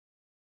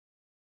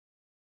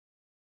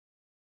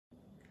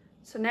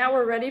So now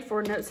we're ready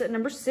for note set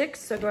number 6.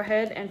 So go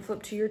ahead and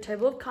flip to your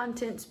table of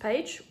contents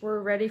page. We're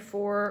ready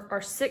for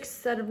our 6th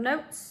set of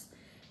notes,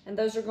 and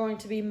those are going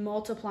to be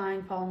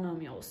multiplying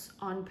polynomials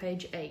on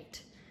page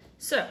 8.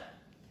 So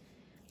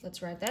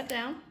let's write that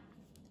down.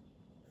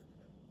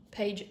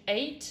 Page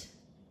 8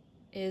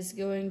 is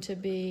going to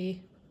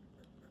be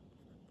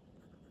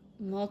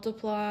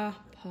multiply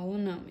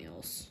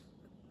polynomials.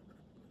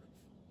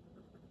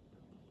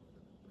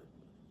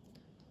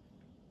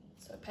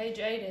 So page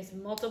 8 is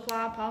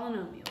multiply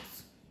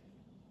polynomials.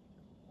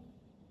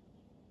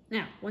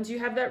 Now, once you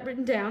have that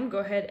written down, go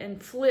ahead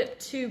and flip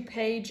to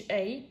page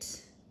 8.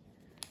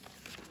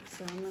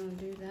 So I'm going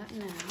to do that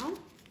now.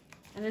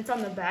 And it's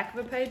on the back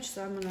of a page,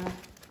 so I'm going to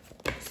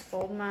just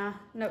fold my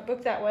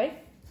notebook that way.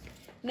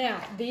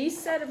 Now,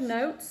 these set of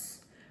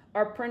notes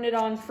are printed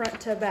on front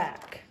to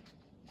back.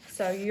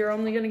 So you're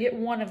only going to get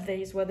one of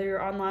these, whether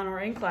you're online or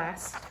in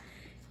class.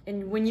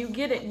 And when you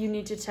get it, you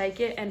need to take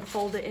it and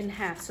fold it in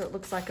half so it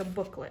looks like a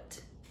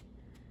booklet.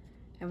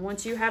 And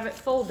once you have it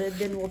folded,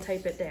 then we'll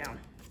tape it down.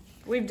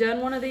 We've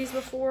done one of these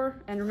before,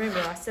 and remember,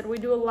 I said we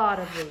do a lot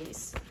of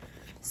these.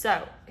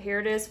 So here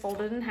it is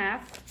folded in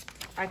half.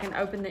 I can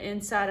open the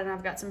inside, and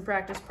I've got some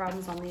practice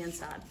problems on the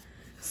inside.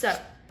 So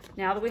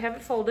now that we have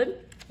it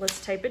folded,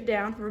 let's tape it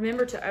down.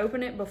 Remember to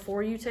open it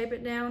before you tape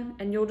it down,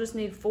 and you'll just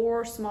need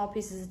 4 small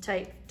pieces of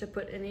tape to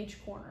put in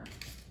each corner.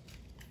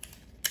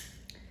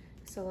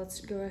 So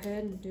let's go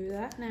ahead and do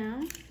that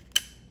now.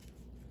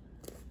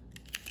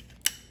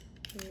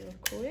 Real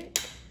quick.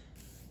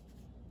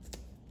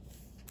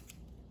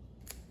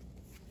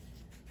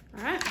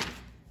 All right,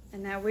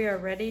 and now we are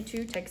ready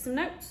to take some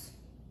notes.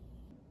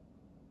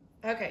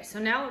 Okay, so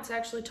now let's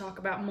actually talk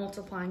about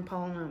multiplying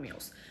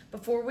polynomials.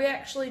 Before we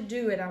actually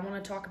do it, I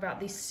want to talk about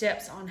these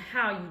steps on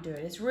how you do it.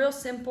 It's real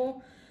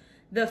simple.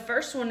 The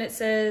first one, it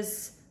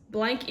says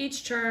blank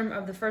each term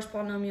of the first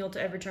polynomial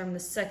to every term of the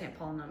second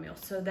polynomial.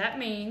 So that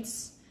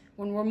means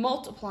when we're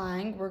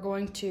multiplying, we're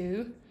going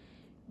to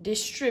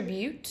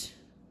distribute,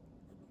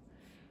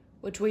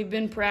 which we've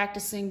been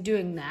practicing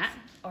doing that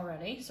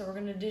already. So we're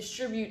going to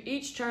distribute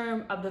each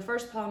term of the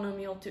first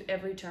polynomial to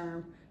every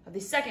term of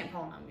the second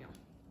polynomial.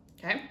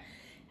 Okay?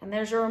 And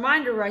there's a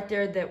reminder right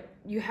there that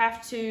you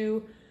have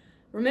to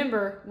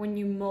remember when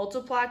you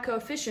multiply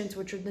coefficients,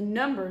 which are the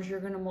numbers,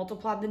 you're going to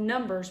multiply the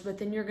numbers, but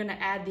then you're going to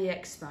add the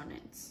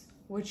exponents,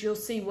 which you'll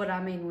see what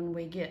I mean when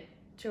we get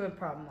to a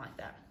problem like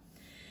that.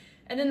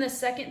 And then the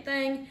second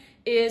thing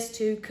is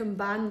to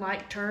combine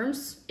like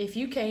terms if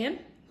you can.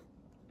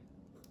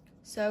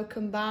 So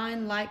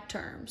combine like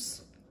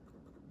terms.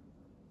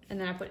 And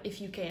then I put if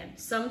you can.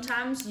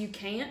 Sometimes you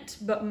can't,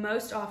 but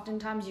most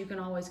oftentimes you can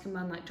always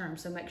combine like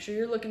terms. So make sure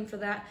you're looking for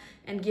that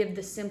and give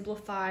the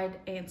simplified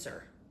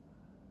answer.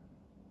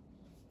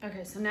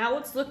 Okay, so now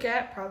let's look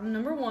at problem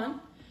number 1.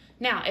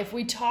 Now, if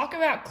we talk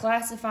about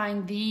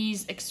classifying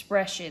these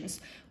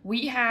expressions,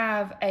 we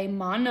have a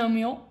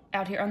monomial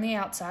out here on the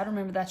outside.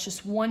 Remember, that's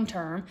just one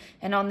term.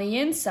 And on the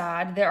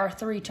inside, there are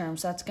 3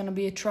 terms. So that's going to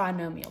be a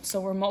trinomial.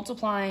 So we're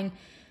multiplying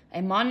a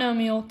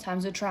monomial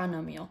times a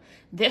trinomial.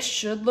 This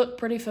should look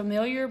pretty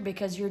familiar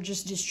because you're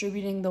just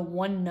distributing the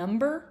one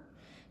number.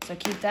 So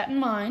keep that in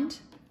mind.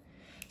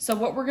 So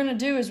what we're going to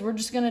do is we're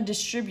just going to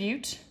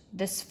distribute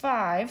this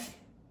 5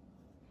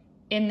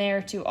 in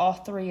there to all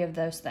 3 of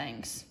those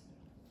things.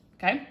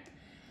 Okay?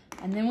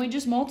 And then we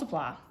just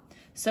multiply.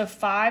 So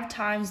 5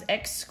 times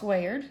x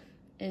squared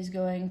is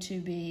going to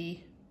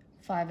be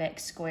 5x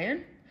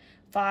squared.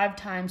 5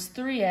 times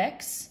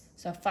 3x,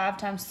 so 5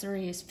 times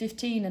 3 is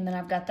 15, and then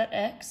I've got that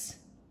x.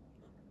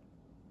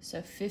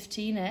 So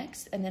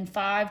 15x, and then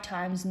 5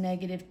 times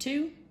negative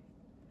 2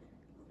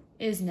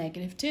 is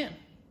negative 10.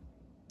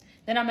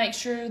 Then I make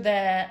sure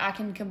that I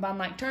can combine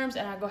like terms,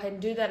 and I go ahead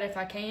and do that if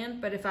I can.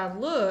 But if I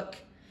look,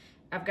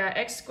 I've got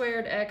x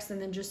squared, x,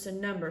 and then just a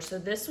number. So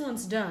this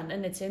one's done,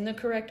 and it's in the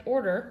correct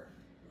order.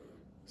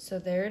 So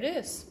there it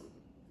is.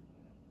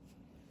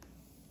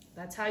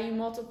 That's how you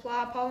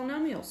multiply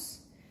polynomials.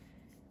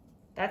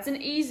 That's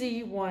an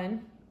easy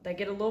one. They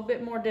get a little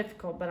bit more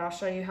difficult, but I'll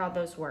show you how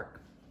those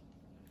work.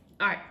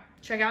 All right,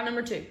 check out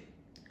number 2.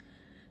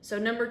 So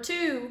number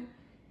 2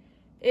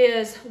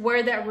 is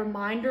where that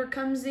reminder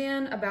comes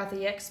in about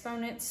the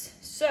exponents.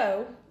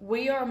 So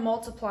we are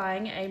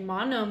multiplying a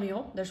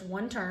monomial, there's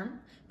one term,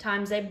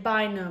 times a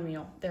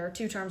binomial. There are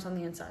 2 terms on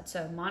the inside,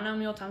 so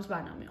monomial times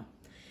binomial.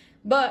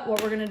 But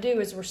what we're going to do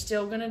is we're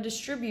still going to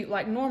distribute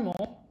like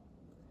normal.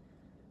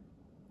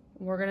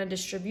 We're going to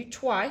distribute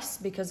twice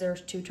because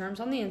there's 2 terms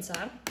on the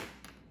inside.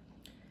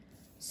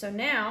 So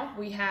now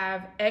we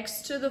have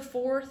x to the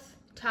 4th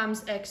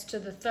times x to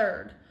the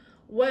 3rd.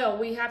 Well,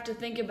 we have to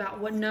think about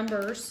what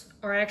numbers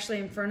are actually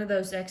in front of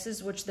those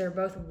x's, which they're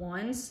both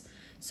 1s.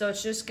 So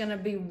it's just going to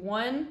be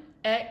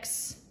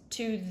 1x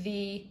to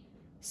the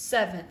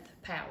 7th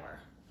power.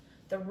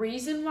 The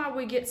reason why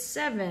we get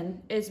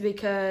 7 is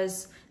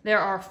because there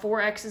are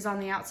 4 x's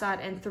on the outside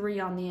and 3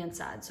 on the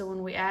inside. So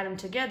when we add them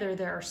together,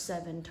 there are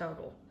 7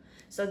 total.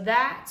 So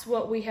that's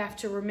what we have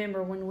to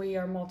remember when we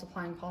are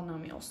multiplying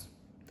polynomials.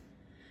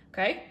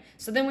 Okay,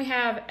 so then we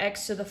have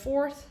x to the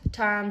 4th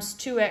times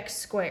 2x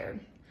squared.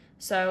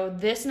 So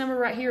this number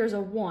right here is a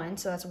 1,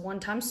 so that's 1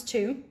 times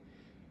 2.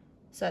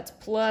 So that's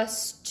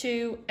plus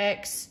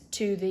 2x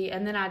to the,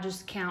 and then I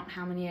just count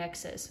how many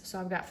x's. So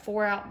I've got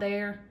 4 out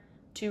there,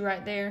 2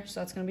 right there, so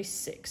that's going to be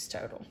 6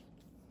 total.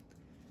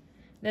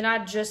 Then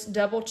I just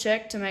double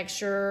check to make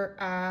sure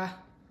I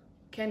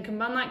can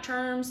combine like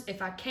terms.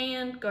 If I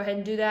can, go ahead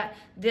and do that.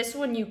 This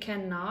one you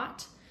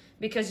cannot,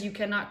 because you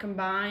cannot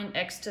combine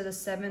x to the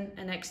 7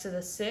 and x to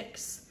the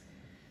 6.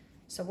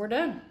 So we're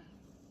done.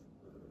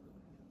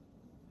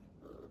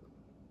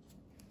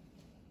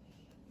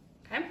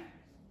 Okay.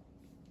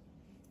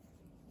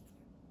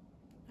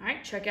 All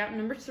right, check out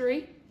number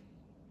 3.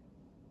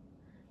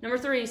 Number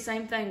 3,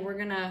 same thing. We're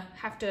gonna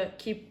have to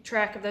keep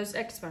track of those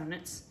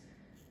exponents.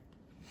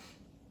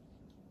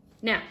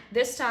 Now,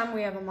 this time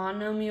we have a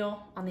monomial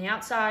on the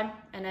outside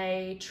and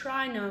a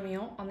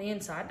trinomial on the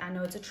inside. I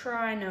know it's a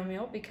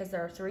trinomial because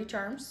there are 3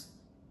 terms.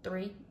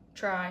 3,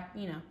 tri,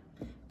 you know.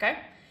 Okay?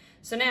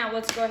 So now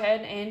let's go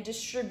ahead and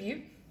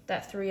distribute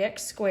that 3x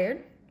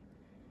squared.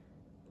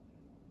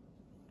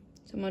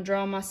 So I'm going to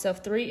draw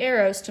myself 3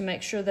 arrows to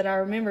make sure that I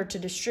remember to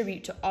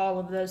distribute to all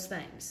of those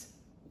things.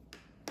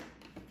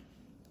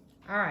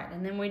 All right,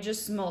 and then we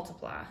just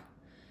multiply.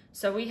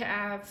 So we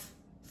have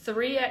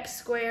 3x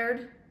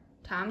squared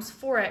times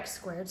 4x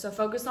squared. So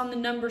focus on the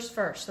numbers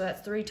first. So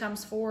that's 3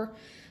 times 4.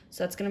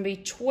 So that's going to be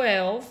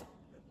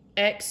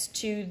 12x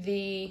to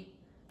the,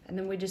 and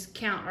then we just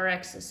count our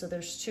x's. So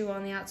there's 2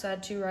 on the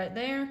outside, 2 right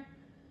there.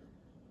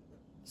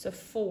 So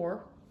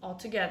 4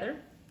 altogether.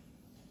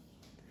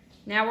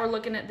 Now we're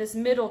looking at this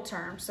middle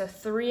term. So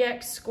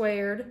 3x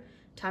squared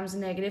times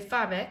negative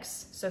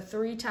 5x. So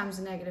 3 times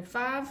negative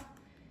 5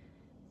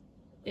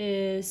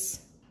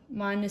 is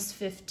minus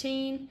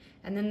 15.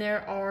 And then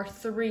there are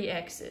 3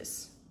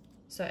 x's.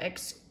 So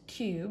x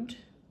cubed.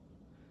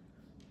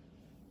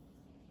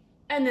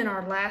 And then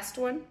our last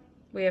one,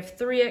 we have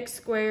 3x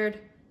squared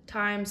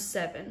times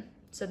 7.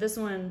 So this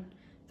one,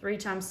 3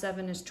 times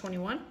 7 is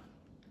 21.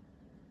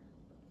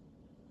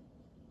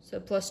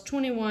 So plus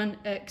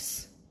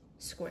 21x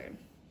squared.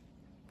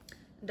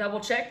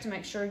 Double check to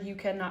make sure you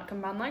cannot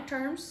combine like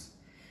terms.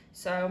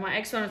 So my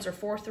exponents are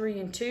 4, 3,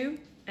 and 2,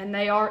 and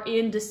they are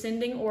in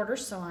descending order,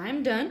 so I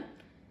am done.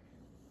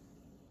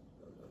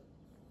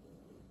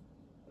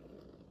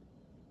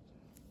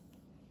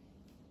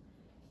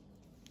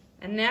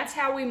 And that's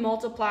how we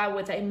multiply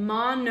with a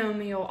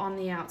monomial on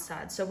the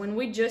outside. So when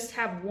we just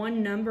have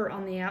one number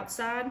on the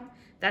outside,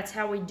 that's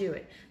how we do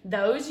it.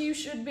 Those you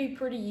should be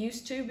pretty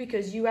used to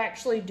because you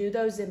actually do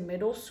those in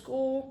middle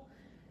school.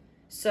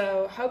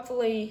 So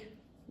hopefully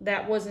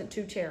that wasn't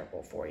too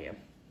terrible for you.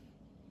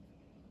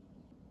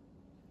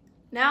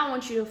 Now I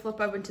want you to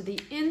flip over to the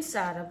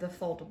inside of the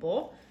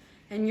foldable,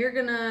 and you're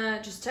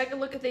gonna just take a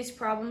look at these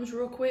problems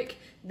real quick.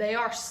 They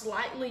are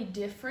slightly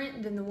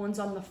different than the ones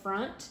on the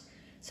front.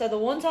 So the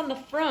ones on the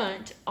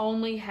front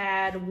only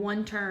had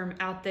one term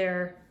out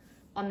there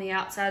on the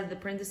outside of the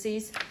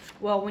parentheses.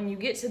 Well, when you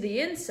get to the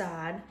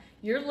inside,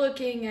 you're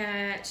looking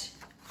at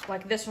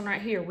like this one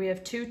right here. We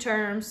have 2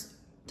 terms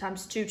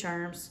times 2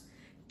 terms,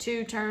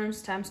 2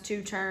 terms times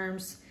 2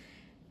 terms.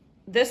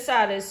 This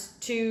side is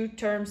 2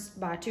 terms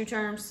by 2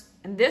 terms,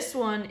 and this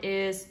one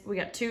is we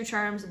got 2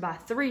 terms by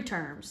 3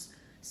 terms.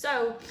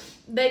 So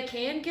they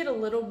can get a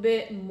little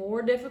bit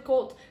more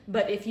difficult,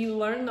 but if you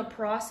learn the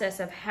process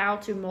of how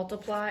to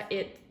multiply,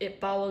 it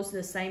follows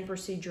the same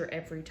procedure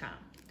every time.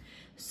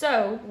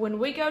 So when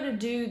we go to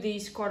do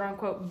these quote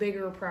unquote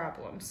bigger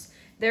problems,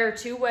 there are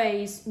 2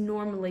 ways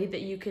normally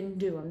that you can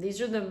do them.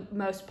 These are the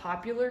most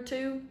popular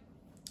 2.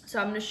 So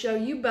I'm going to show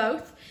you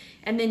both,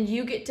 and then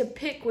you get to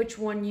pick which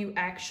one you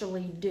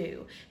actually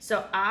do.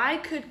 So I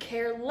could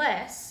care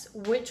less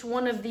which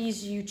one of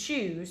these you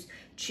choose.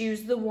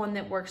 Choose the one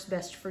that works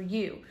best for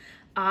you.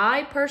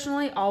 I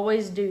personally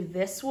always do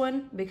this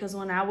one because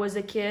when I was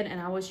a kid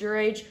and I was your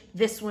age,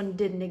 this one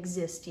didn't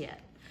exist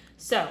yet.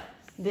 So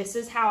this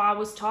is how I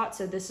was taught,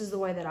 so this is the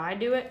way that I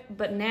do it.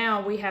 But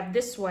now we have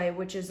this way,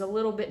 which is a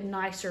little bit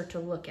nicer to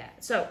look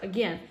at. So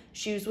again,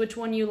 choose which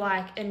one you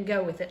like and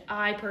go with it.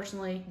 I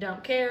personally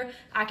don't care.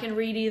 I can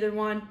read either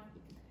one.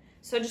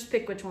 So just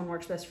pick which one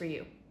works best for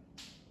you.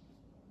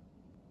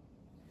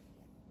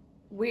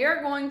 We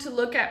are going to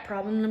look at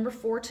problem number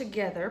 4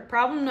 together.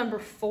 Problem number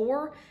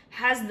 4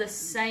 has the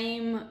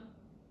same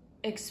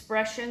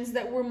expressions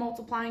that we're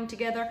multiplying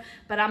together,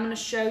 but I'm going to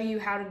show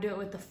you how to do it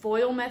with the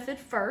FOIL method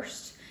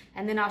first,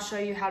 and then I'll show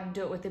you how to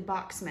do it with the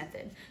box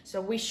method. So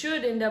we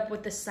should end up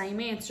with the same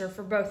answer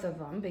for both of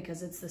them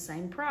because it's the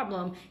same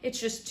problem. It's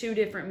just 2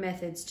 different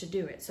methods to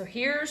do it. So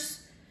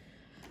here's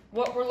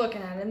what we're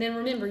looking at. And then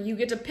remember, you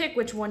get to pick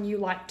which one you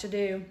like to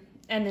do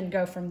and then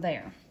go from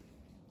there.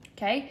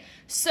 Okay,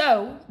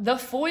 so the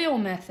FOIL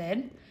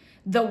method,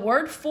 the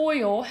word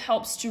FOIL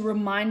helps to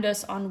remind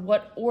us on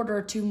what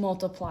order to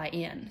multiply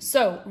in.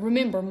 So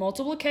remember,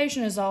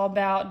 multiplication is all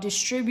about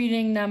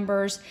distributing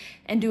numbers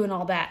and doing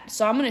all that.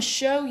 So I'm going to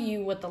show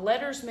you what the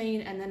letters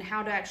mean and then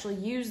how to actually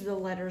use the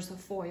letters of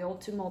FOIL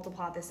to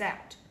multiply this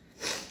out.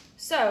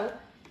 So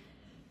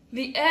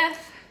The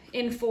F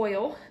in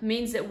FOIL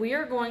means that we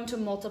are going to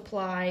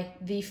multiply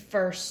the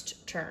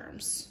first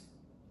terms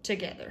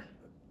together.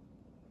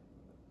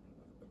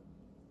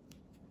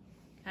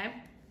 Okay?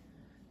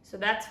 So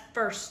that's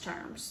first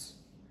terms.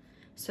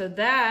 So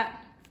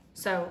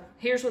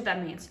here's what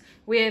that means.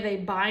 We have a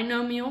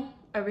binomial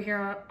over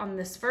here on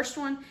this first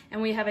one,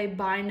 and we have a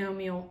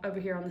binomial over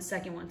here on the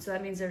second one. So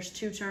that means there's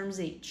two terms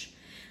each.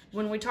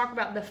 When we talk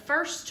about the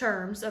first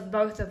terms of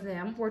both of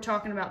them, we're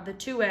talking about the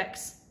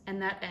 2x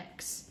and that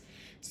x.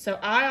 So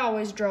I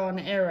always draw an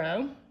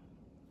arrow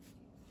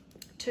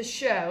to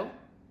show,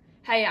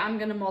 hey, I'm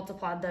going to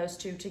multiply those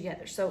two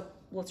together. So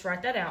let's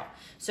write that out.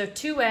 So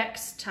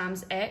 2x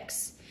times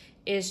x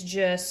is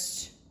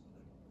just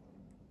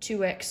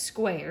 2x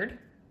squared.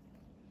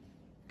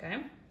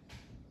 Okay?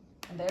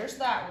 And there's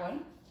that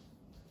one.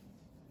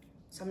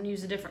 So I'm going to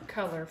use a different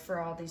color for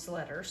all these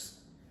letters.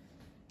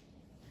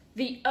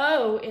 The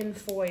O in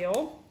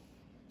FOIL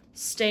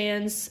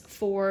stands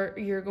for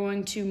you're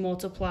going to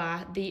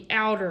multiply the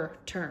outer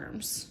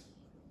terms.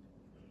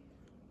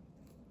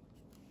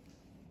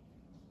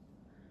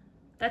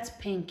 That's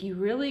pink. You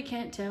really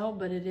can't tell,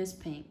 but it is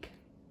pink.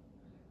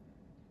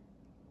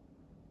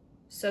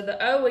 So the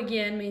O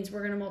again means we're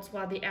going to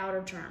multiply the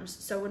outer terms.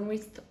 So when we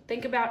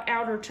think about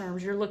outer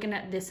terms, you're looking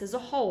at this as a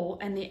whole,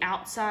 and the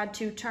outside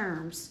two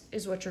terms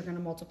is what you're going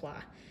to multiply.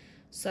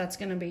 So that's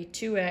going to be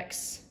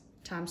 2x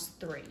times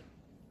 3.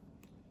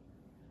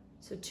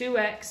 So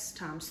 2x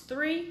times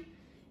 3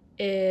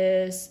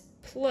 is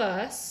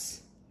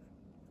plus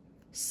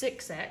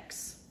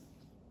 6x.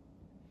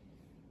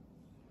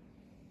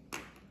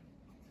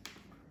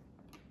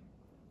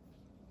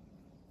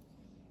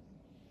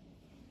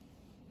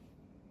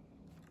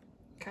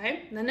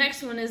 Okay, the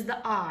next one is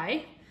the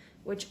I,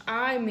 which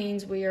I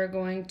means we are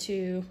going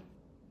to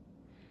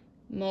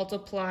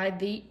multiply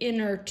the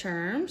inner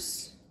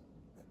terms.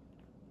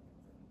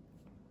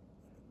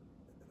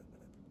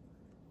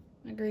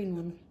 My green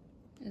one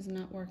is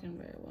not working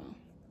very well.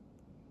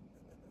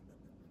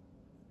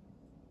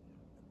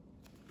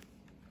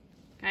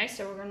 Okay,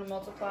 so we're going to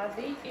multiply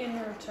the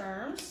inner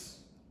terms.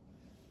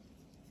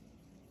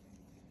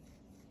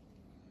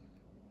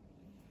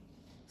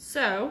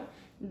 So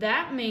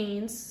that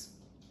means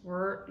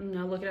we're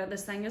looking at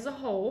this thing as a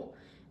whole.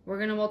 We're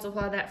going to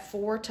multiply that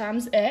 4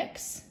 times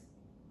x.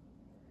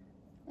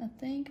 I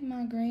think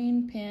my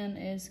green pen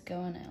is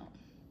going out.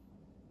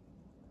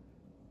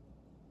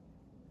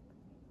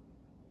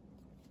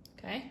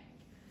 Okay,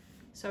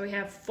 so we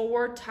have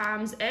 4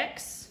 times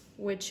x,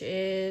 which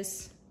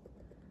is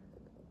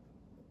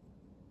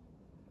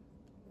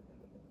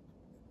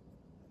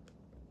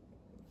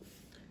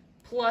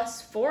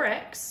plus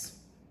 4x.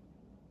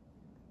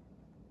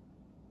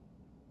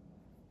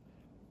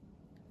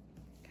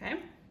 Okay,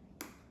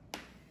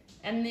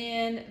 and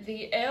then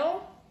the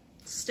L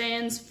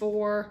stands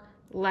for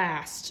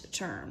last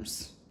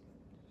terms.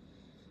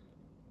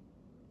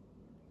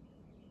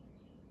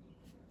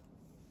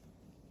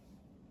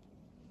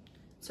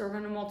 So we're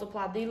going to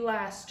multiply the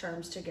last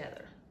terms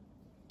together,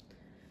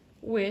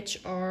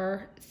 which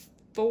are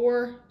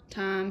 4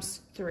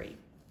 times 3.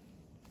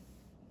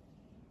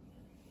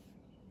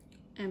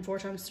 And 4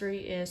 times 3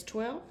 is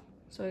 12,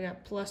 so we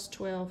got plus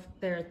 12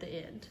 there at the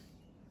end.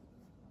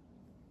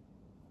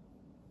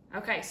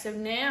 Okay, so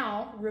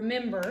now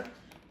remember,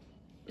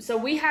 so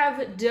we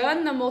have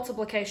done the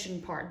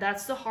multiplication part.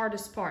 That's the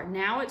hardest part.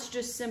 Now it's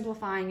just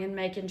simplifying and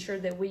making sure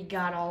that we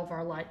got all of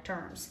our like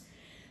terms.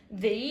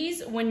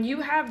 These, when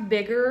you have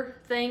bigger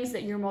things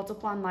that you're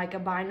multiplying, like a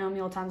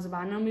binomial times a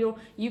binomial,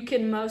 you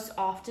can most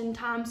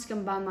oftentimes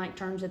combine like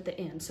terms at the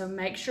end. So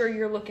make sure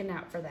you're looking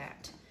out for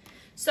that.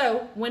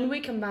 So when we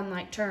combine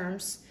like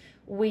terms,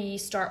 we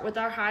start with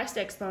our highest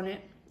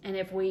exponent. And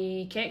if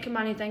we can't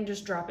combine anything,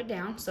 just drop it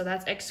down. So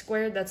that's x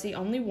squared, that's the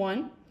only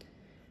one.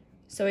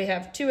 So we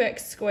have 2x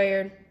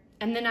squared,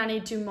 and then I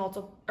need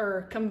to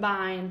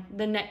combine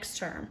the next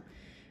term,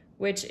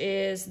 which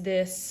is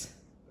this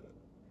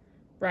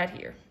right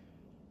here.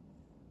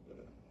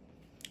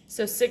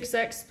 So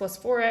 6x plus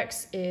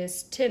 4x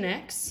is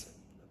 10x.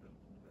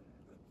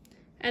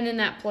 And then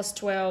that plus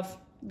 12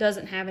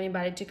 doesn't have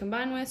anybody to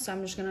combine with, so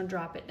I'm just going to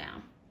drop it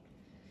down.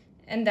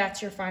 And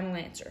that's your final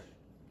answer.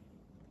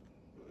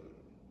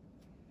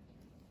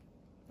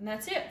 And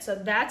that's it. So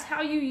that's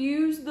how you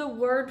use the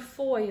word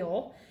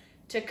FOIL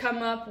to come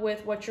up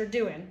with what you're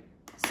doing.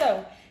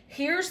 So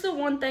here's the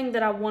one thing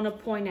that I want to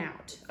point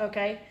out,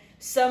 okay?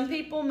 Some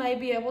people may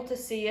be able to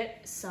see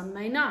it, some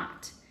may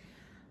not.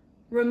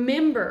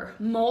 Remember,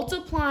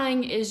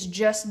 multiplying is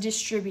just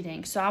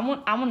distributing. So I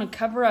want to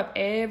cover up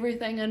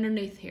everything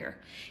underneath here.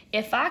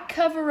 If I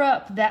cover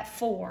up that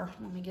 4,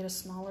 let me get a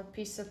smaller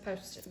piece of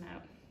Post-it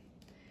note.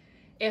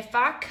 If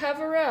I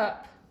cover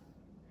up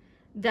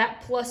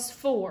that plus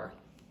 4,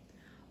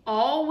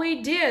 all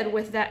we did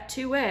with that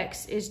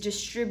 2x is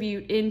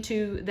distribute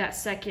into that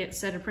second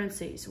set of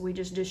parentheses. We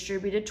just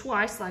distributed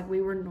twice like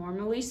we were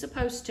normally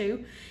supposed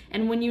to.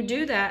 And when you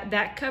do that,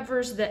 that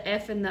covers the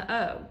F and the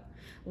O.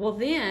 Well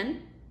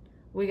then,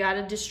 we got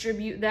to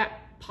distribute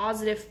that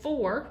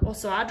 +4. Well,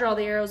 so I draw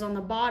the arrows on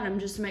the bottom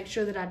just to make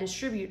sure that I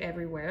distribute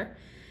everywhere.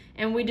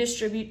 And we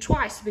distribute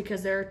twice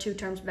because there are 2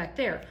 terms back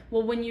there.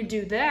 Well, when you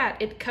do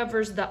that, it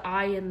covers the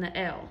I and the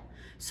L.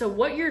 So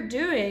what you're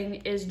doing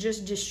is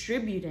just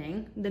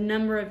distributing the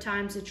number of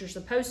times that you're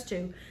supposed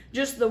to.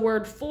 Just the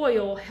word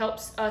FOIL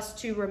helps us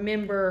to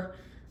remember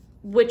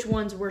which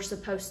ones we're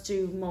supposed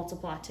to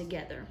multiply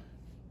together.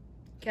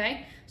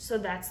 Okay, so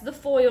that's the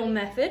FOIL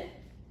method.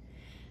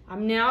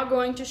 I'm now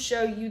going to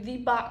show you the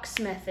box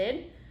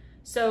method.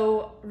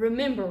 So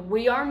remember,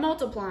 we are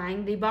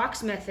multiplying. The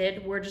box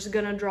method, we're just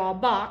going to draw a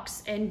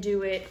box and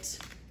do it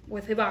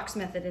with the box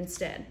method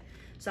instead.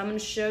 So I'm going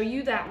to show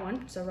you that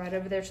one. So right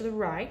over there to the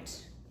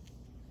right.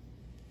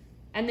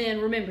 And then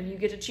remember, you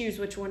get to choose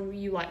which one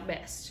you like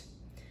best.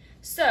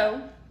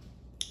 So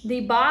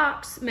the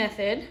box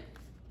method,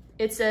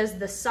 it says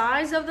the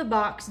size of the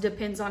box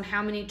depends on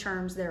how many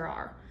terms there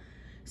are.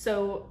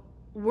 So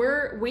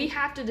we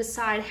have to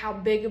decide how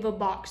big of a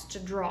box to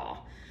draw.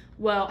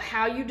 Well,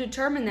 how you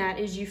determine that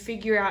is you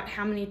figure out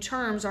how many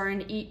terms are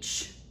in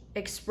each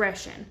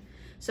expression.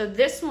 So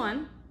this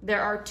one,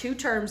 there are 2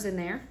 terms in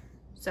there.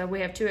 So we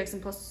have 2x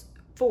and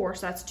 +4,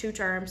 so that's 2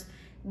 terms.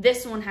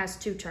 This one has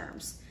 2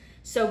 terms.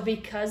 So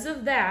because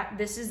of that,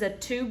 this is a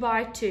 2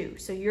 by 2.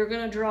 So you're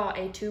going to draw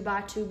a 2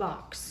 by 2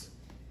 box.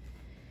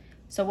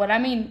 So what I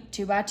mean,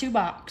 2 by 2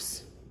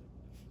 box,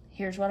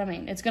 here's what I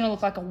mean. It's going to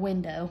look like a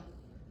window.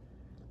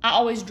 I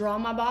always draw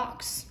my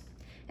box,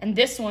 and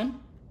this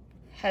one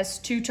has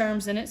 2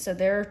 terms in it, so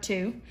there are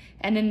 2.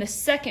 And then the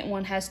second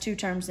one has 2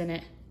 terms in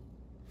it,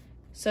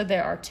 so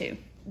there are 2.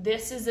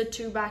 This is a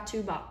 2 by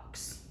 2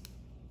 box.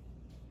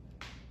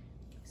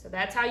 So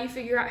that's how you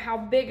figure out how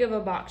big of a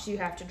box you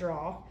have to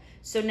draw.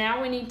 So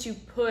now we need to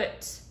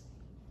put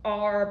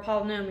our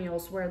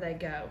polynomials where they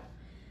go.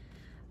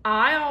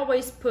 I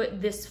always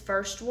put this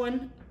first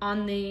one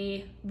on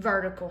the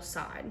vertical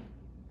side.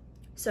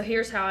 So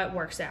here's how it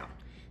works out.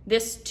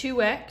 This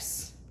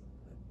 2x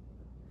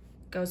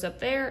goes up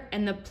there,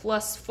 and the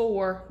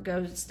 +4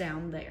 goes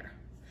down there.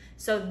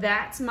 So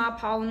that's my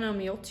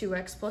polynomial,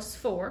 2x +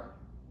 4.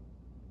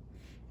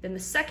 Then the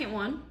second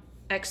one,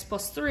 x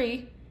 +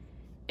 3,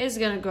 is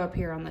going to go up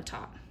here on the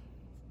top.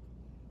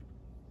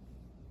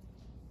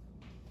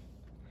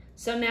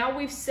 So now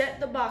we've set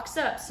the box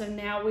up, so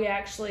now we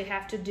actually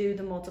have to do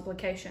the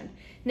multiplication.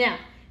 Now,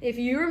 if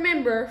you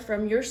remember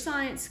from your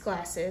science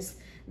classes,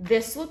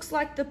 this looks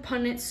like the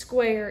Punnett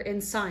square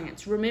in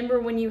science. Remember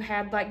when you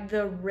had like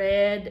the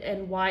red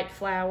and white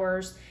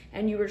flowers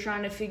and you were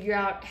trying to figure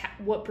out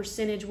what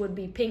percentage would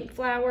be pink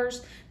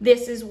flowers?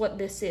 This is what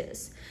this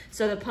is.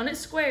 So the Punnett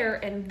square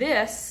and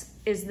this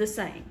is the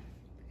same,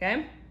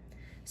 okay?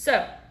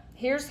 So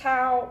here's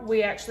how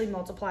we actually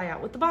multiply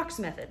out with the box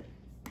method.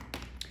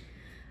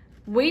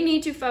 We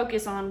need to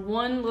focus on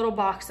one little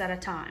box at a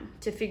time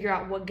to figure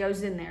out what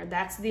goes in there.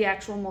 That's the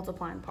actual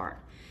multiplying part.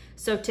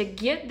 So to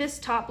get this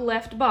top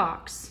left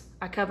box,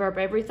 I cover up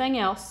everything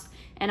else,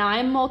 and I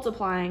am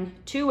multiplying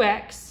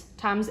 2x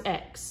times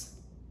x.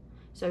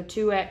 So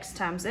 2x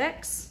times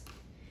x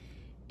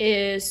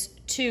is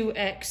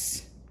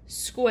 2x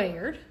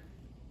squared.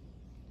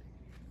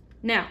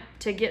 Now,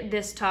 to get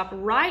this top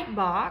right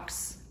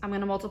box, I'm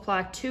going to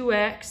multiply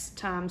 2x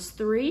times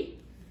 3,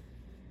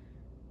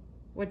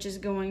 which is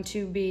going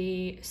to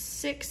be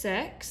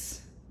 6x.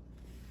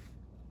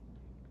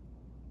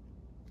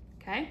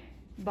 Okay.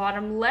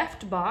 Bottom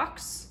left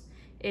box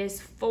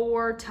is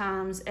 4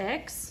 times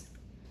x,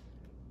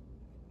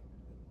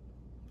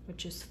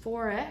 which is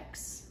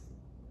 4x.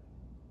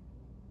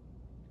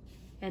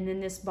 And then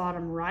this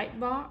bottom right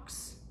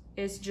box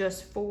is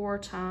just 4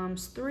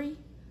 times 3,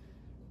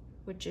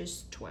 which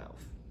is 12.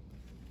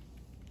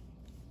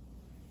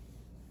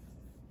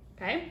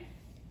 Okay?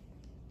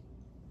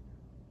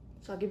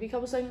 So I'll give you a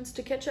couple seconds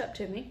to catch up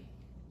to me.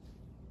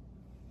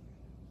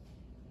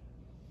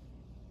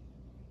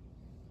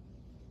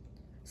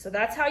 So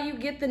that's how you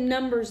get the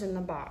numbers in the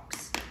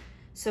box.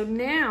 So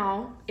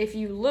now, if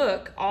you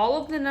look,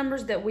 all of the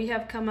numbers that we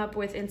have come up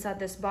with inside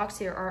this box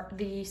here are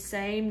the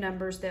same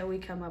numbers that we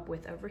come up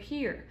with over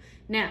here.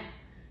 Now,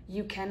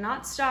 you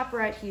cannot stop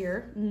right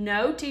here.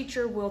 No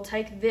teacher will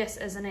take this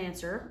as an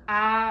answer.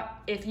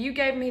 If you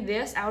gave me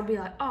this, I would be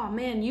like, oh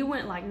man, you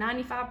went like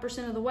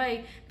 95% of the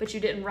way, but you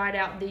didn't write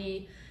out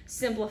the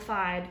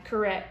simplified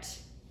correct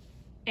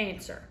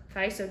answer.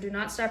 Okay, so do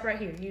not stop right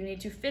here. You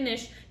need to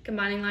finish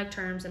combining like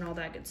terms and all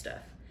that good stuff.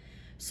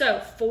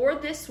 So for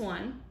this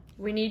one,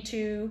 we need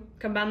to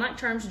combine like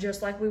terms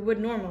just like we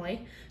would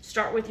normally.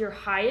 Start with your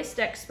highest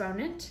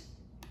exponent,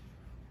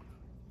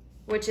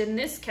 which in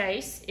this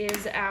case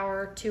is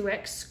our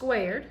 2x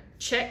squared.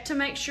 Check to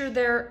make sure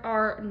there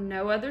are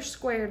no other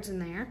squareds in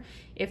there.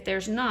 If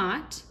there's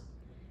not,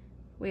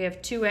 we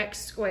have 2x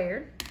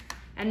squared.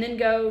 And then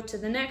go to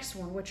the next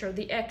one, which are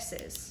the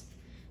x's.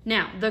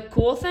 Now, the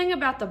cool thing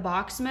about the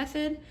box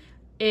method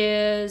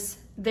is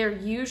they're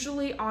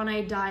usually on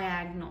a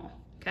diagonal,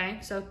 okay?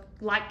 So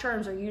like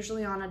terms are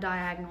usually on a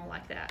diagonal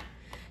like that.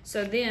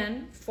 So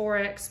then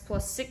 4x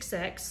plus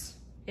 6x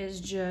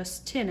is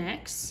just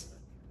 10x.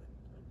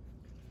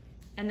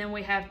 And then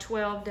we have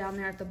 12 down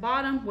there at the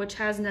bottom, which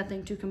has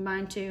nothing to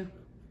combine to.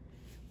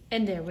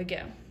 And there we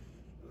go.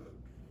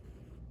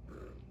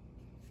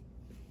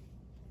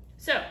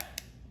 So,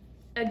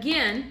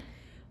 again,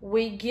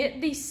 we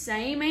get the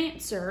same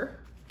answer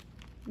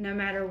no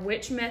matter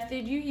which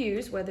method you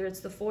use, whether it's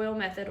the FOIL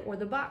method or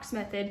the box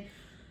method.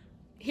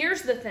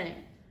 Here's the thing.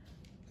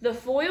 The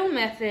FOIL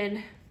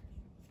method,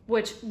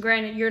 which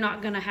granted you're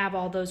not going to have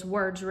all those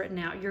words written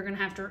out. You're going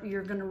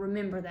to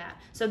remember that.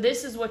 So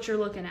this is what you're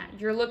looking at.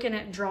 You're looking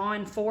at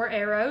drawing 4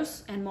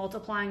 arrows and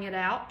multiplying it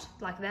out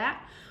like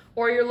that.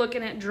 Or you're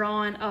looking at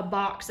drawing a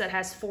box that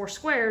has 4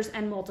 squares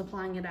and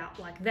multiplying it out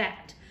like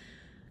that.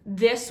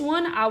 This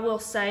one, I will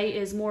say,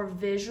 is more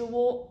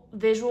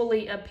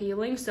visually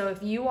appealing. So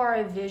if you are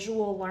a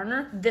visual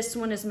learner, this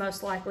one is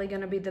most likely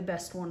going to be the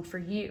best one for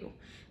you.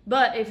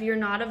 But if you're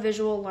not a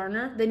visual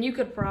learner, then you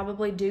could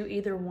probably do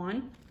either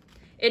one.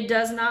 It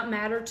does not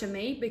matter to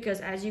me because,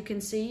 as you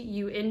can see,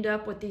 you end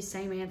up with the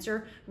same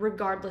answer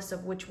regardless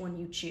of which one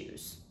you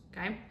choose,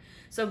 okay?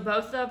 So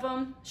both of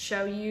them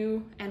show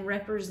you and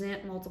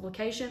represent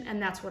multiplication,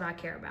 and that's what I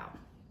care about.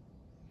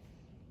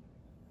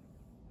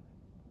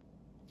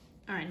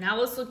 All right, now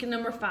let's look at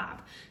number 5.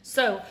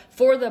 So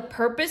for the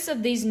purpose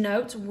of these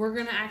notes, we're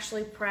going to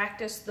actually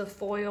practice the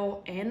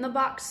FOIL and the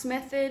box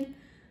method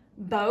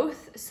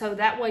both, so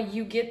that way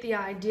you get the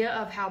idea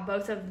of how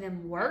both of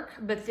them work.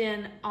 But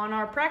then on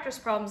our practice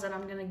problems that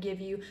I'm going to give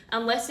you,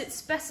 unless it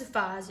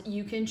specifies,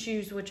 you can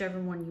choose whichever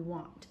one you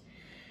want.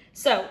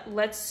 So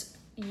let's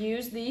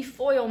use the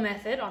FOIL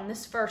method on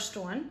this first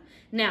one.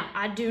 Now,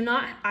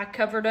 I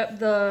covered up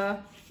the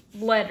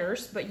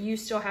letters, but you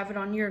still have it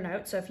on your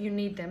notes, so if you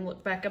need them,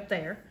 look back up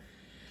there.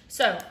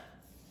 So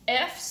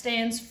F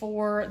stands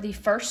for the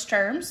first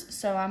terms,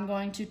 so I'm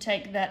going to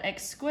take that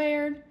x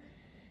squared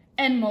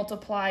and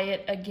multiply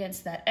it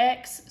against that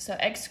x. So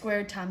x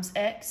squared times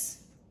x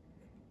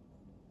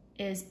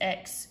is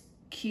x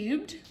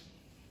cubed.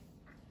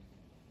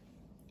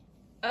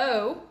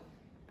 O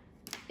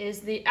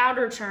is the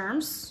outer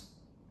terms,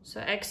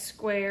 so x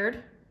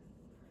squared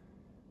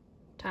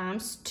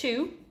times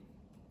 2,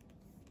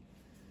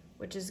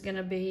 which is going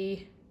to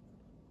be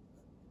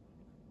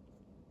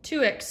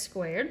 2x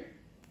squared.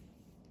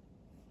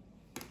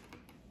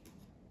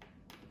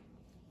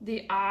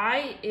 The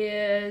I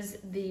is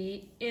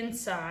the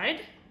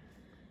inside,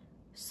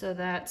 so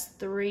that's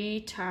 3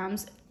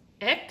 times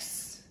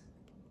x,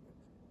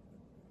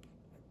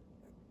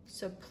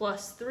 so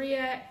plus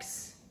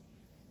 3x.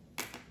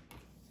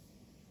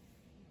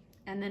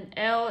 And then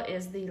L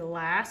is the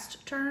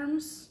last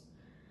terms,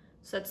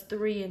 so that's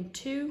 3 and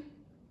 2.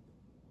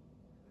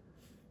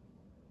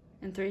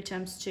 And 3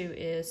 times 2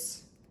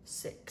 is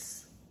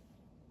 6.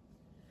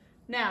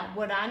 Now,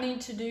 what I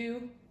need to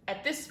do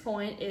at this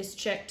point is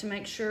check to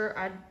make sure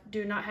I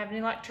do not have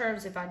any like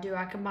terms. If I do,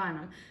 I combine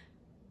them.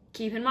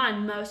 Keep in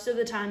mind, most of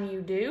the time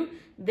you do.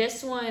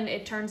 This one,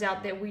 it turns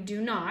out that we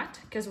do not,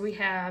 because we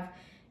have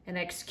an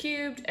x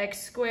cubed,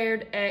 x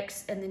squared,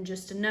 x, and then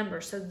just a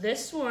number. So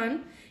this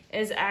one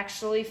is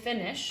actually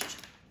finished,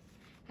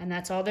 and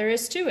that's all there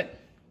is to it.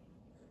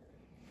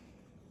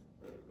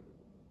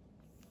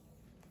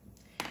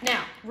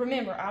 Now,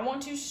 remember, I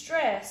want to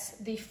stress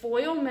the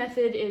FOIL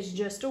method is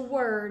just a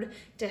word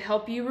to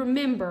help you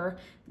remember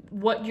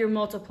what you're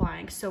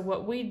multiplying. So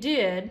what we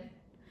did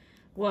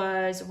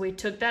was we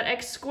took that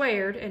x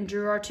squared and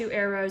drew our 2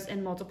 arrows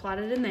and multiplied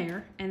it in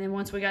there. And then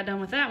once we got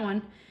done with that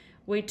one,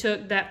 we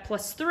took that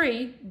plus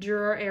 3,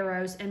 drew our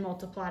arrows, and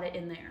multiplied it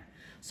in there.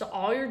 So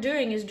all you're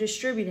doing is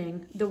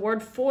distributing. The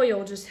word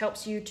FOIL just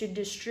helps you to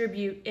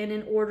distribute in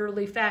an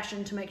orderly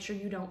fashion to make sure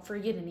you don't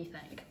forget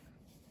anything.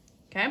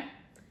 Okay?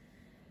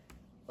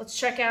 Let's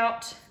check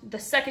out the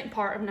second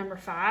part of number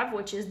 5,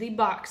 which is the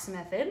box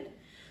method.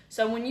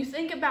 So when you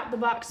think about the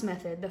box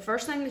method, the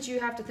first thing that you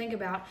have to think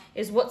about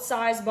is what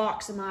size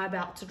box am I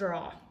about to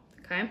draw,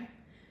 okay?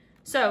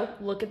 So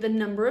look at the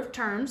number of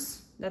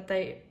terms that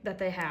they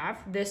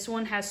have. This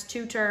one has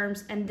 2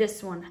 terms, and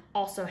this one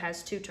also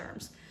has 2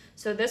 terms.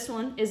 So this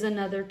one is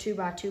another 2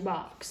 by 2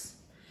 box.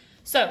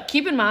 So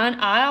keep in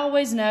mind, I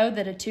always know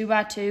that a 2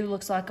 by 2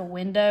 looks like a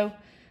window,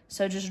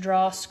 so just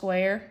draw a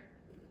square.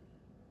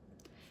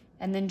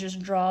 And then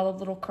just draw the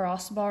little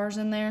crossbars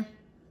in there.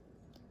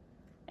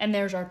 And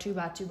there's our 2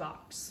 by 2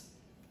 box.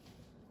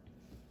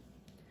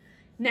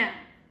 Now,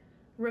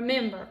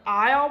 remember,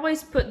 I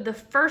always put the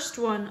first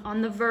one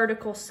on the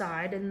vertical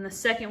side and the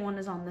second one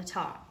is on the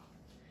top.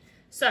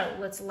 So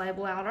let's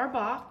label out our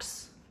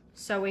box.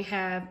 So we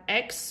have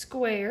x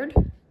squared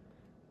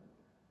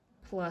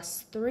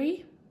plus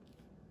 3.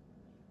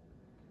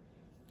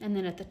 And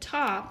then at the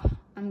top,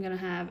 I'm going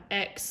to have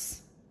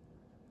x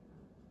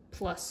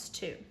plus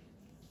 2.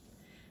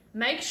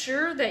 Make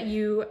sure that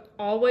you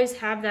always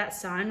have that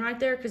sign right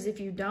there, because if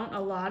you don't, a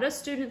lot of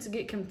students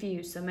get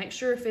confused. So make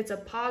sure if it's a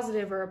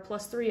positive or a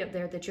plus 3 up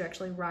there that you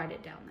actually write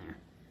it down there.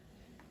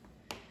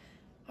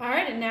 All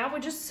right, and now we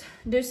just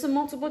do some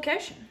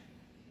multiplication.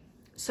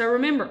 So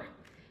remember,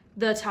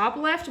 the top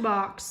left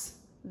box,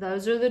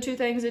 those are the 2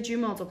 things that you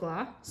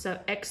multiply. So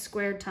x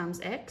squared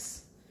times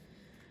x.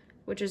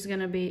 which is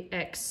gonna be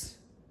x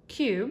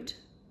cubed.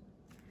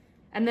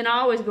 And then I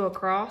always go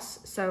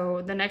across,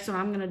 so the next one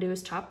I'm gonna do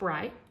is top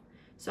right.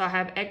 So I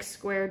have x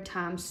squared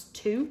times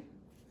 2.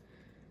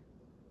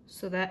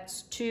 So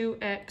that's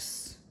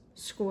 2x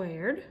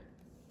squared.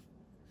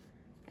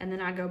 And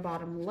then I go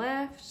bottom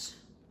left,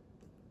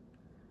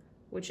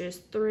 which is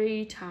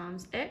 3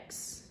 times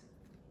x.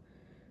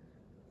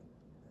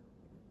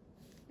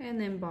 And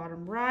then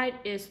bottom right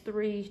is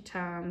 3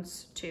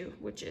 times 2,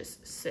 which is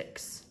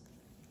 6.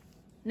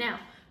 Now,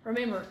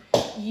 remember,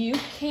 you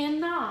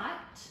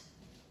cannot,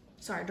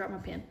 sorry, I dropped my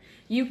pen.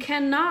 You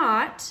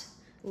cannot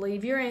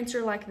leave your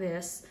answer like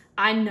this.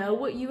 I know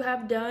what you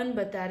have done,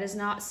 but that is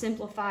not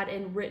simplified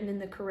and written in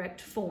the correct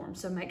form.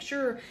 So make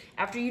sure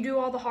after you do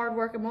all the hard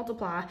work and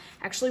multiply,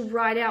 actually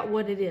write out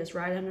what it is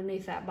right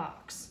underneath that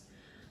box.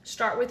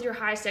 Start with your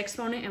highest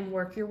exponent and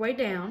work your way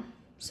down.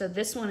 So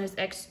this one is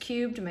x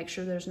cubed to make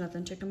sure there's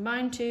nothing to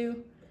combine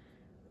to.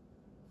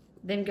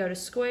 Then go to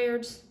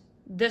squareds.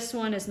 This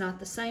one is not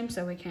the same,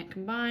 so we can't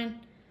combine.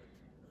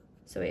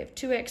 So we have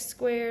 2x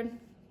squared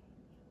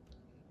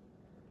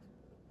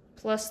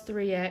plus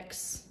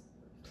 3x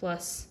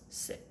plus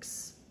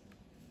 6.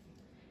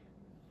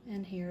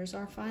 And here's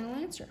our final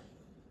answer.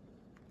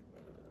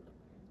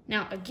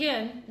 Now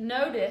again,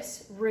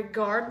 notice,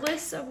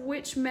 regardless of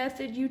which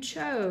method you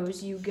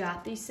chose, you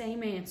got the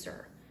same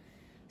answer.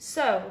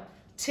 So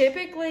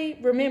typically,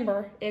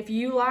 remember, if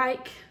you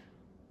like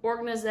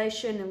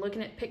organization and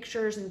looking at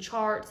pictures and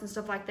charts and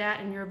stuff like that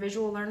and you're a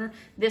visual learner,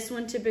 this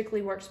one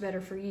typically works better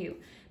for you.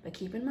 But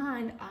keep in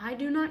mind, I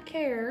do not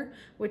care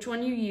which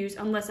one you use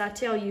unless I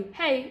tell you,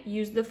 hey,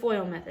 use the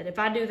FOIL method. If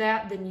I do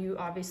that, then you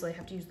obviously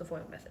have to use the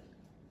FOIL method.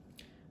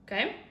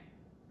 Okay?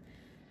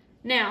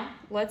 Now,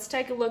 let's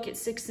take a look at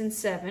 6 and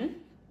 7,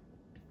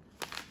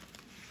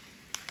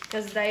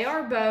 because they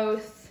are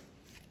both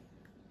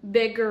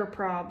bigger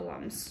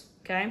problems,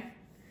 okay?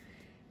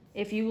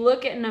 If you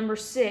look at number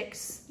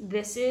 6,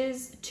 this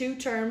is 2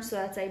 terms, so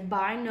that's a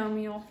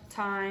binomial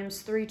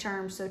times 3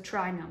 terms, so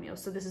trinomial.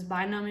 So this is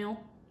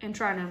binomial and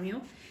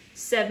trinomial.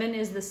 7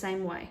 is the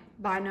same way,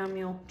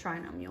 binomial,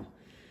 trinomial.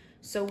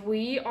 So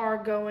we are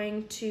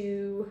going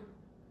to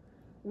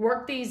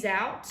work these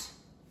out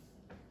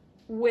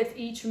with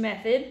each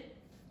method.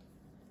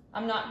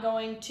 I'm not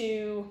going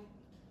to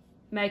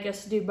make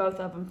us do both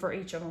of them for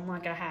each of them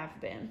like I have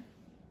been.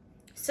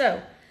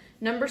 So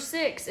number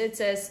 6, it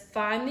says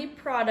find the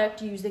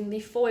product using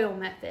the FOIL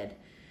method.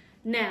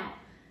 Now,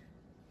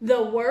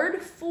 the word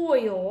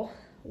FOIL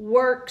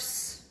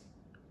works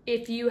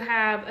if you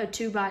have a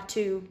 2 by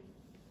 2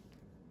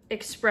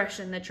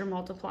 expression that you're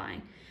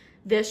multiplying.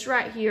 This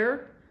right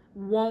here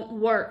won't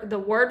work. The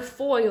word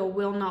FOIL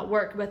will not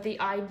work, but the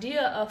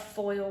idea of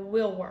FOIL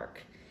will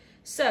work.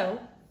 So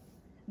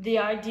the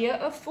idea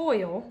of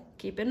FOIL,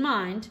 keep in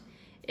mind,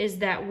 is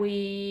that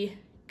we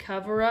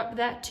cover up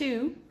that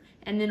 2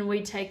 and then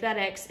we take that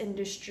x and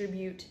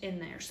distribute in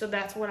there. So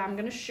that's what I'm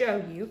going to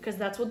show you, because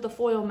that's what the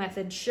FOIL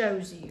method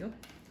shows you.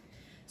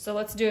 So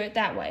let's do it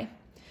that way.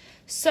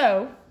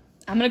 So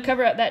I'm going to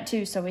cover up that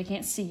 2 so we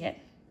can't see it.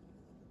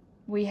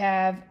 We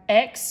have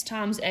x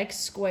times x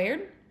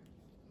squared.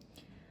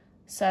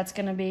 So that's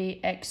going to be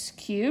x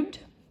cubed.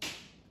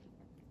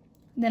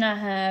 Then I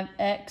have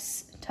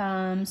x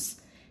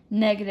times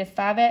negative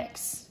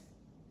 5x.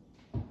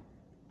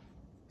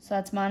 So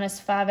that's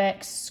minus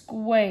 5x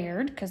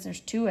squared, because there's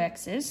 2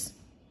 x's.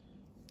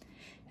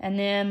 And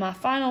then my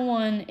final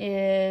one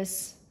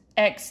is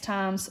x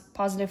times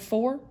positive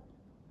 4.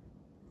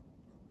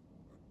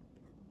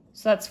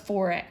 So that's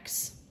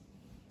 4x.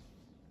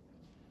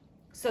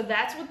 So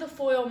that's what the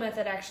FOIL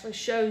method actually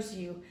shows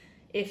you.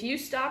 If you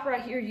stop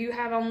right here, you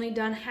have only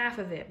done half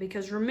of it,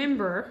 because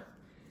remember,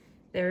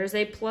 there is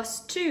a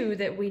plus 2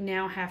 that we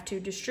now have to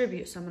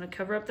distribute. So I'm going to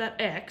cover up that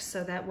x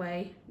so that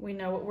way we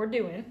know what we're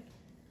doing.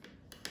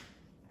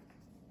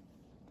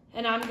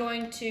 And I'm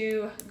going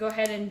to go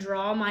ahead and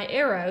draw my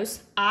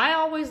arrows. I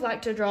always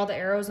like to draw the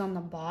arrows on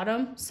the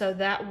bottom so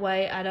that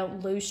way I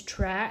don't lose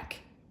track.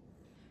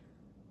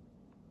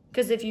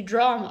 Because if you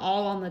draw them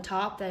all on the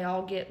top, they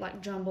all get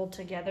like jumbled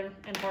together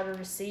and harder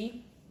to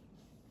see.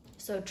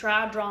 So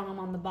try drawing them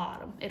on the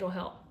bottom. It'll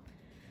help.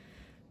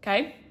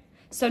 Okay,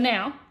 so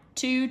now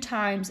 2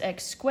 times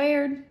x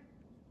squared.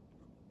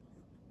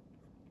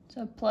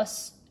 So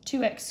plus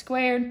 2x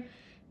squared.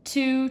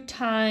 2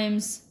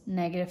 times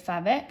negative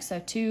 5x. So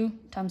 2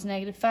 times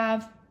negative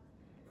 5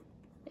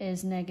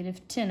 is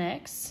negative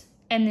 10x.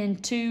 And then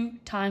 2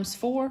 times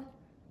 4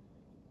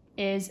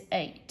 is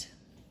 8.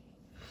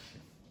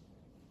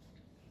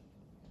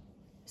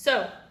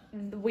 So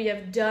we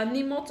have done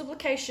the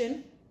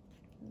multiplication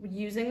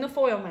using the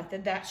FOIL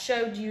method. That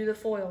showed you the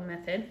FOIL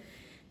method,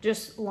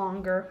 just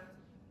longer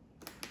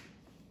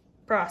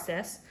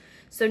process.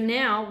 So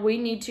now we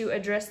need to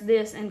address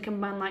this and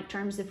combine like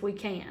terms if we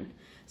can.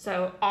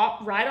 So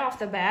right off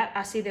the bat,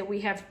 I see that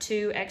we have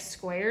 2 x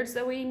squareds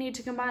that we need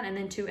to combine and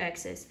then 2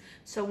 x's.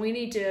 So we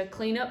need to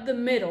clean up the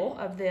middle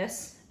of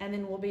this and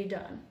then we'll be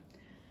done.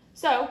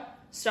 So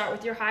start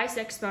with your highest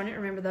exponent.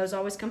 Remember, those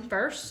always come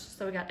first.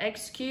 So we got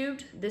x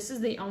cubed. This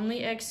is the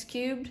only x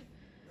cubed.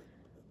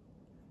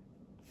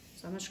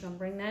 So I'm just going to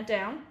bring that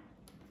down.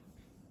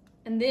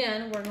 And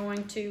then we're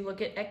going to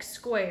look at x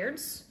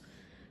squareds.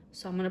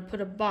 So I'm going to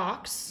put a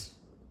box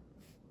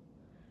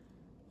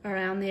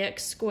around the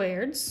x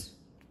squareds.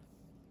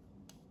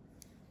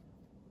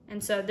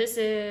 And so this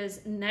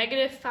is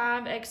negative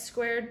 5x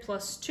squared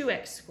plus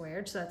 2x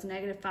squared. So that's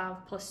negative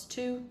 5 plus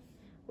 2,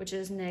 which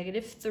is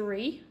negative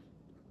 3x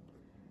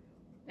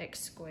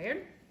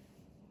squared.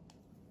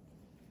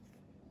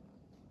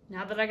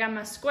 Now that I got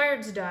my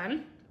squareds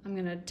done, I'm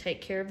going to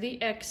take care of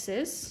the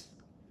x's.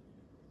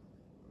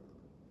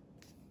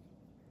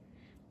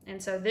 And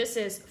so this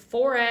is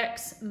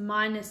 4x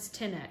minus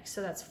 10x.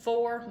 So that's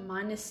 4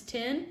 minus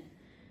 10.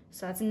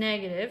 So that's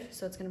negative.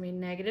 So it's going to be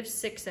negative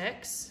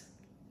 6x.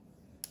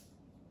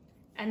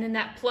 And then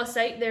that plus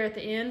 8 there at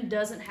the end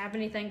doesn't have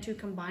anything to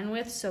combine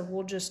with, so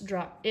we'll just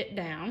drop it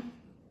down.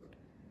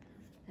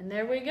 And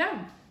there we go.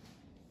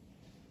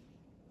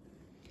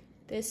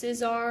 This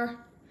is our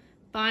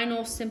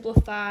final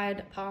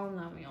simplified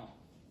polynomial.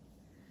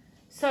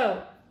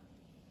 So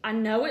I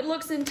know it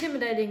looks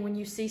intimidating when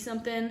you see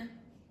something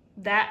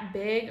that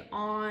big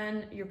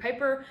on your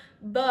paper,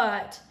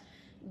 but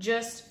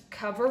just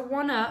cover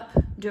one up.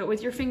 Do it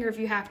with your finger if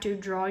you have to.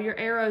 Draw your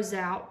arrows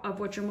out of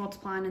what you're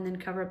multiplying and then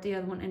cover up the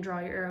other one and draw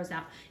your arrows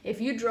out. If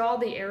you draw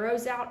the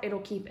arrows out, it'll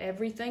keep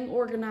everything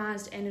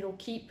organized and it'll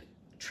keep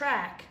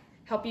track,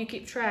 help you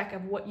keep track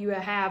of what you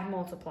have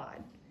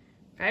multiplied.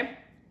 Okay?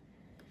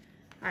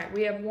 All right,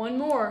 we have one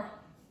more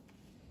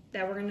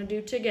that we're going to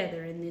do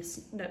together in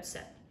this note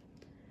set.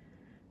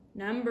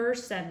 Number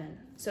 7.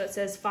 So it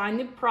says find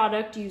the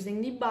product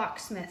using the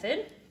box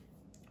method.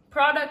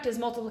 Product is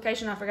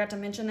multiplication. I forgot to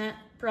mention that.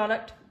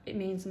 Product, it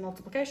means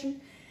multiplication.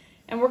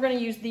 And we're going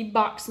to use the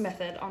box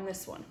method on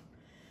this one.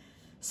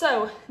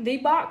 So the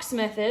box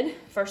method,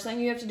 first thing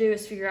you have to do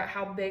is figure out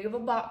how big of a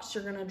box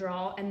you're going to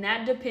draw, and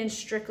that depends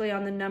strictly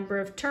on the number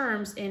of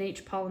terms in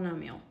each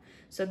polynomial.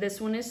 So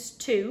this one is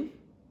 2,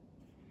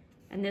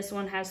 and this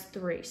one has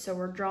 3. So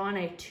we're drawing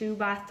a 2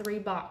 by 3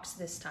 box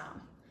this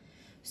time.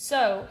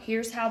 So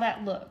here's how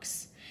that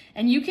looks.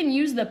 And you can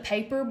use the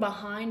paper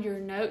behind your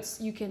notes.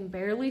 You can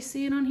barely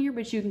see it on here,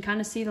 but you can kind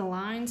of see the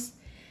lines.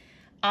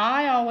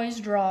 I always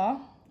draw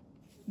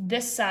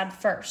this side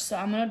first. So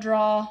I'm going to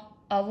draw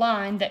a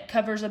line that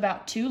covers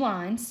about 2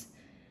 lines.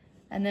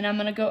 And then I'm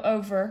going to go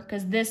over,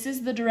 because this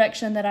is the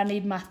direction that I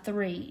need my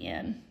 3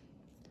 in.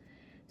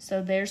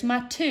 So there's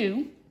my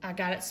 2. I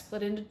got it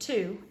split into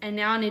 2. And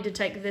now I need to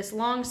take this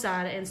long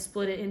side and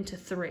split it into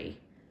 3.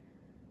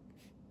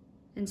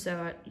 And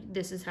so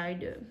this is how you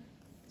do it.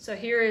 So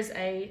here is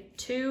a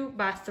 2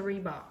 by 3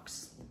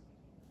 box.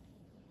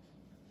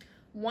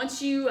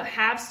 Once you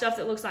have stuff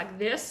that looks like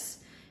this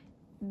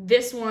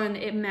one,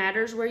 it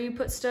matters where you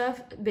put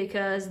stuff,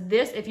 because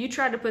this, if you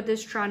try to put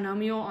this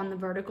trinomial on the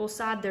vertical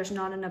side, there's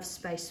not enough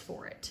space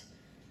for it.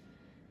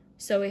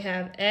 So we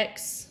have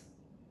x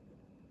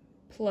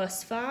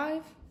plus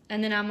 5,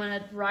 and then I'm going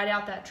to write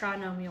out that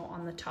trinomial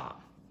on the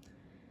top.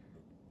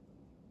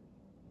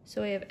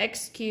 So we have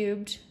x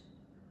cubed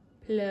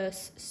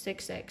plus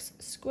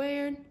 6x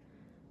squared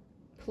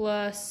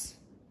plus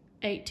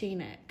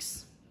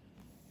 18x.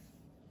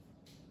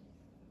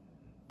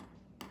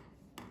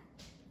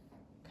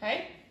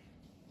 Okay?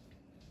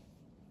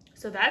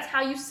 So that's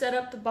how you set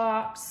up the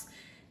box.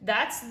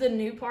 That's the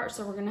new part,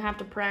 so we're going to have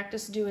to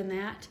practice doing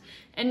that.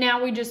 And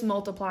now we just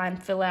multiply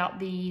and fill out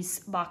these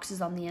boxes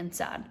on the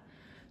inside.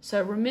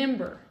 So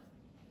remember,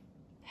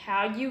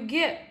 how you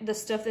get the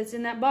stuff that's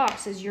in that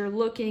box is you're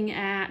looking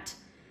at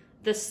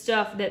the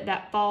stuff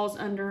that falls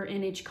under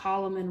in each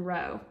column and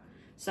row.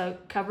 So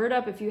cover it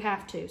up if you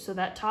have to. So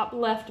that top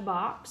left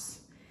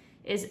box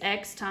is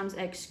x times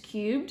x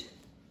cubed.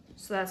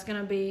 So that's going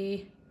to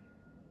be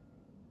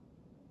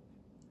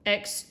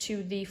x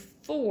to the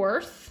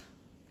 4th.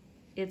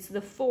 It's the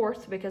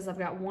 4th because I've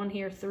got 1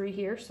 here, 3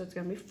 here, so it's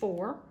going to be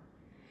 4.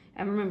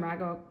 And remember, I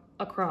go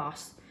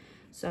across.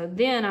 So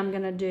then I'm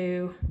going to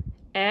do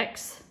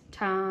x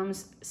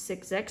times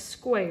 6x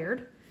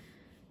squared.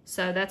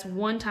 So that's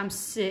 1 times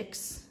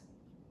 6,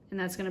 and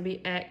that's going to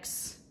be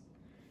x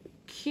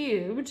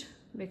cubed,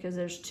 because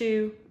there's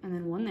 2 and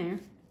then 1 there.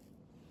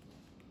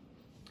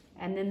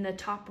 And then the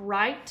top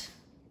right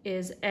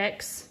is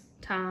x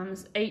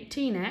times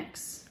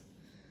 18x.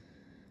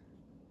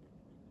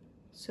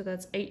 So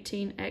that's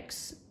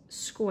 18x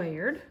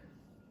squared.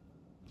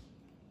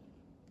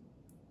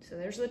 So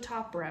there's the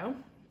top row.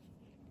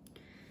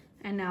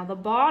 And now the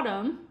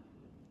bottom,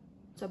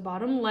 so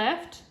bottom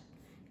left,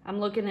 I'm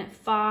looking at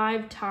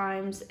 5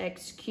 times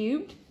x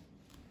cubed.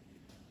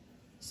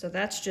 So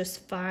that's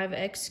just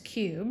 5x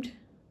cubed.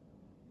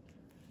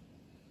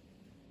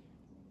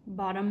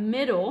 Bottom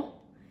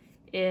middle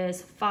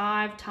is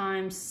 5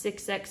 times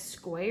 6x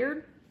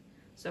squared.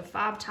 So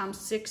 5 times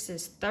 6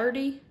 is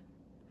 30.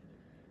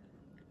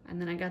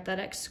 And then I got that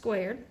x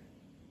squared.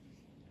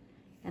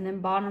 And then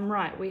bottom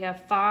right, we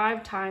have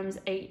 5 times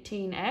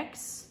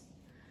 18x.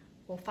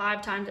 Well,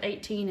 5 times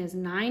 18 is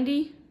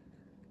 90.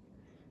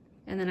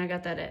 and then I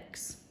got that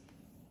x.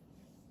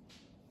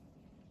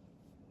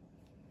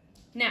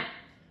 Now,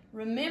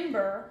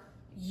 remember,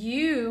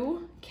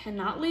 you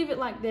cannot leave it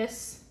like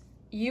this.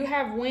 You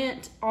have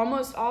went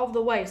almost all of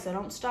the way, so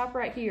don't stop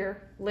right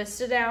here.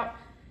 List it out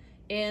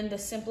in the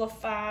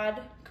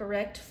simplified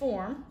correct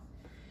form.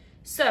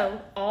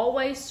 So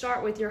always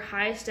start with your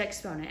highest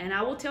exponent. And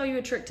I will tell you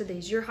a trick to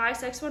these. Your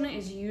highest exponent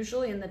is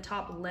usually in the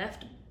top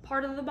left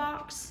part of the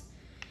box.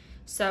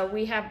 So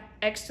we have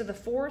x to the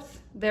fourth.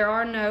 There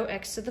are no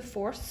x to the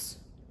fourths.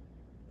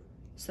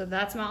 So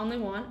that's my only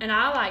one. And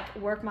I like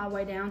work my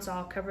way down, so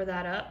I'll cover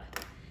that up.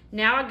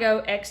 Now I go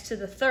x to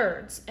the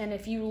thirds. And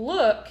if you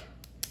look,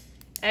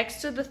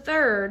 x to the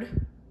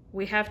third,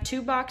 we have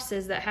two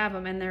boxes that have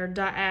them and they're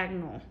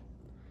diagonal.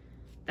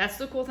 That's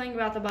the cool thing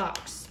about the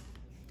box.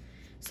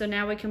 So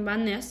now we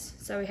combine this.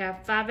 So we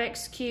have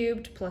 5x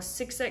cubed plus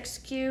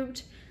 6x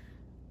cubed.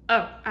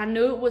 Oh, I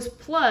knew it was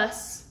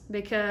plus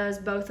because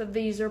both of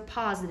these are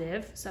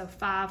positive. So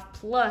 5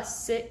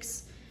 plus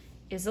 6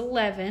 is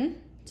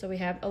 11. So we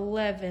have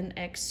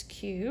 11x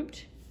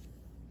cubed.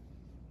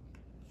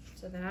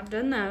 So then I've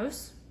done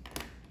those.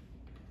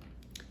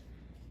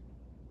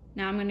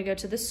 Now I'm going to go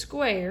to the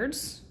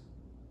squareds.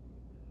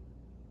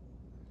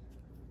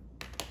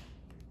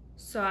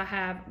 So I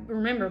have,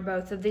 remember,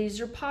 both of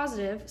these are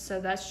positive, so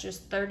that's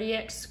just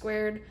 30x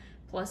squared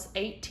plus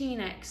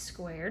 18x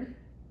squared.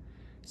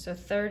 So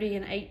 30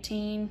 and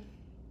 18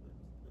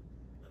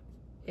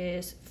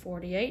 is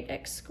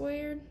 48x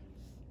squared.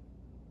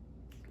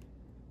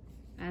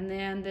 And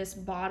then this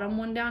bottom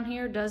one down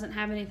here doesn't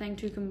have anything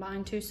to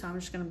combine to, so I'm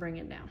just going to bring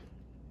it down.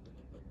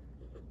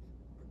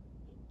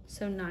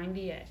 So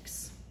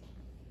 90x.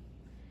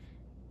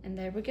 And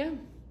there we go.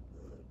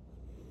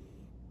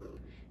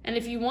 And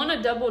if you want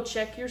to double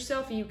check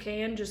yourself, you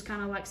can just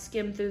kind of like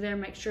skim through there,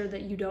 make sure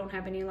that you don't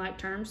have any like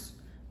terms,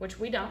 which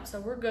we don't,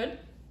 so we're good.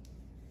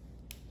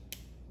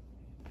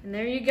 And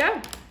there you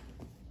go.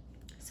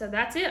 So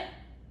that's it.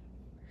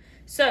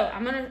 So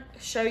I'm going to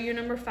show you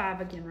number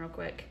 5 again real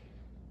quick.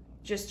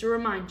 Just to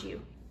remind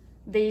you,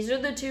 these are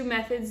the two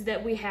methods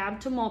that we have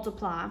to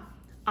multiply.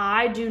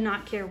 I do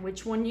not care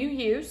which one you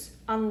use,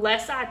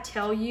 unless I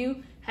tell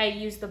you, hey,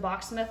 use the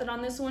box method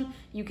on this one.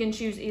 You can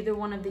choose either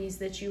one of these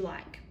that you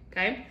like.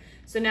 Okay,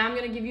 so now I'm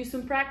going to give you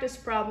some practice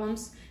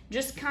problems.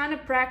 Just kind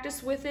of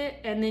practice with it,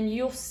 and then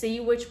you'll see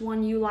which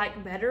one you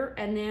like better,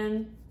 and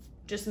then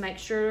just make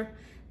sure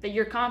that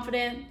you're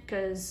confident,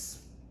 because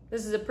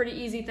this is a pretty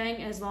easy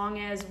thing as long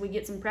as we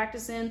get some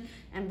practice in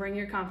and bring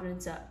your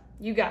confidence up.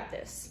 You got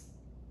this.